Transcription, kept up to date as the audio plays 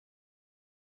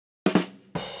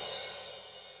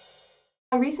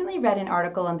I recently read an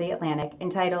article in The Atlantic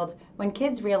entitled, "When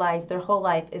Kids Realize Their Whole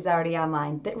Life is Already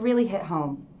Online," that really hit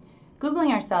home.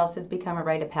 Googling ourselves has become a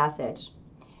rite of passage.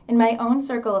 In my own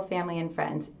circle of family and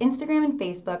friends, Instagram and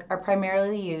Facebook are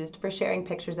primarily used for sharing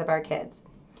pictures of our kids.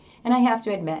 And I have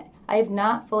to admit, I have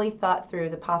not fully thought through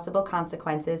the possible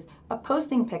consequences of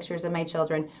posting pictures of my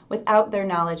children without their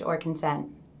knowledge or consent.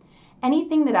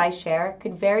 Anything that I share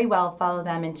could very well follow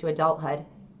them into adulthood.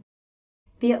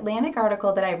 The Atlantic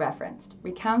article that I referenced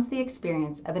recounts the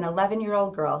experience of an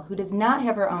 11-year-old girl who does not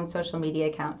have her own social media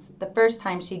accounts the first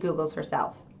time she Googles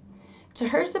herself. To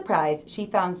her surprise, she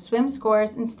found swim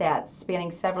scores and stats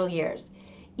spanning several years,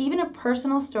 even a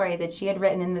personal story that she had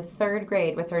written in the 3rd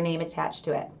grade with her name attached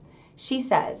to it. She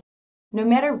says, "No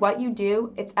matter what you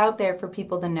do, it's out there for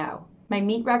people to know. My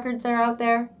meet records are out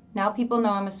there. Now people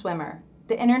know I'm a swimmer.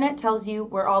 The internet tells you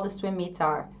where all the swim meets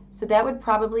are, so that would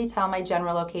probably tell my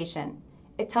general location.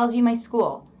 It tells you my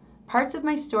school. Parts of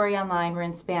my story online were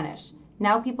in Spanish.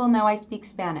 Now people know I speak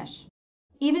Spanish."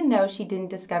 Even though she didn't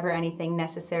discover anything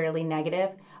necessarily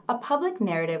negative, a public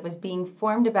narrative was being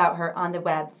formed about her on the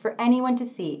web for anyone to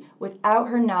see without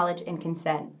her knowledge and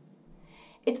consent.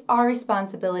 It's our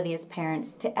responsibility as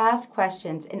parents to ask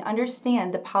questions and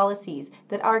understand the policies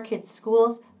that our kids'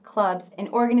 schools, clubs, and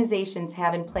organizations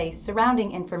have in place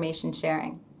surrounding information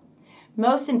sharing.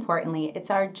 Most importantly,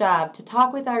 it's our job to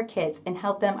talk with our kids and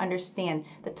help them understand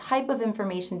the type of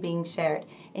information being shared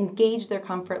and gauge their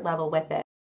comfort level with it.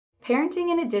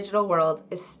 Parenting in a digital world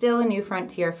is still a new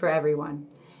frontier for everyone.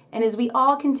 And as we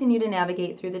all continue to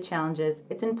navigate through the challenges,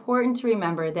 it's important to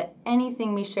remember that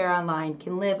anything we share online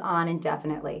can live on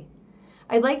indefinitely.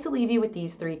 I'd like to leave you with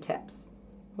these 3 tips.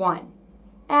 1.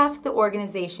 Ask the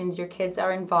organizations your kids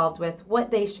are involved with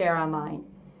what they share online.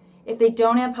 If they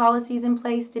don't have policies in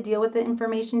place to deal with the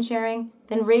information sharing,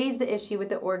 then raise the issue with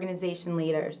the organization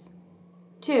leaders.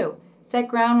 2. Set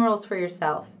ground rules for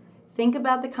yourself. Think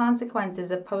about the consequences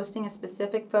of posting a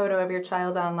specific photo of your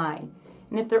child online.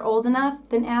 And if they're old enough,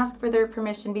 then ask for their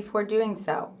permission before doing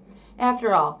so.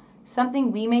 After all,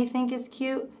 something we may think is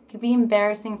cute could be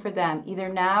embarrassing for them either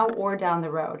now or down the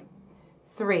road.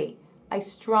 3. I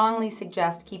strongly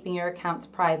suggest keeping your accounts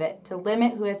private to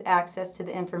limit who has access to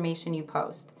the information you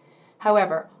post.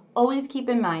 However, always keep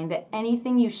in mind that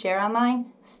anything you share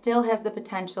online still has the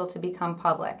potential to become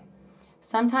public.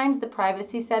 Sometimes the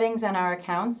privacy settings on our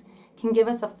accounts can give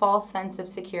us a false sense of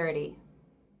security.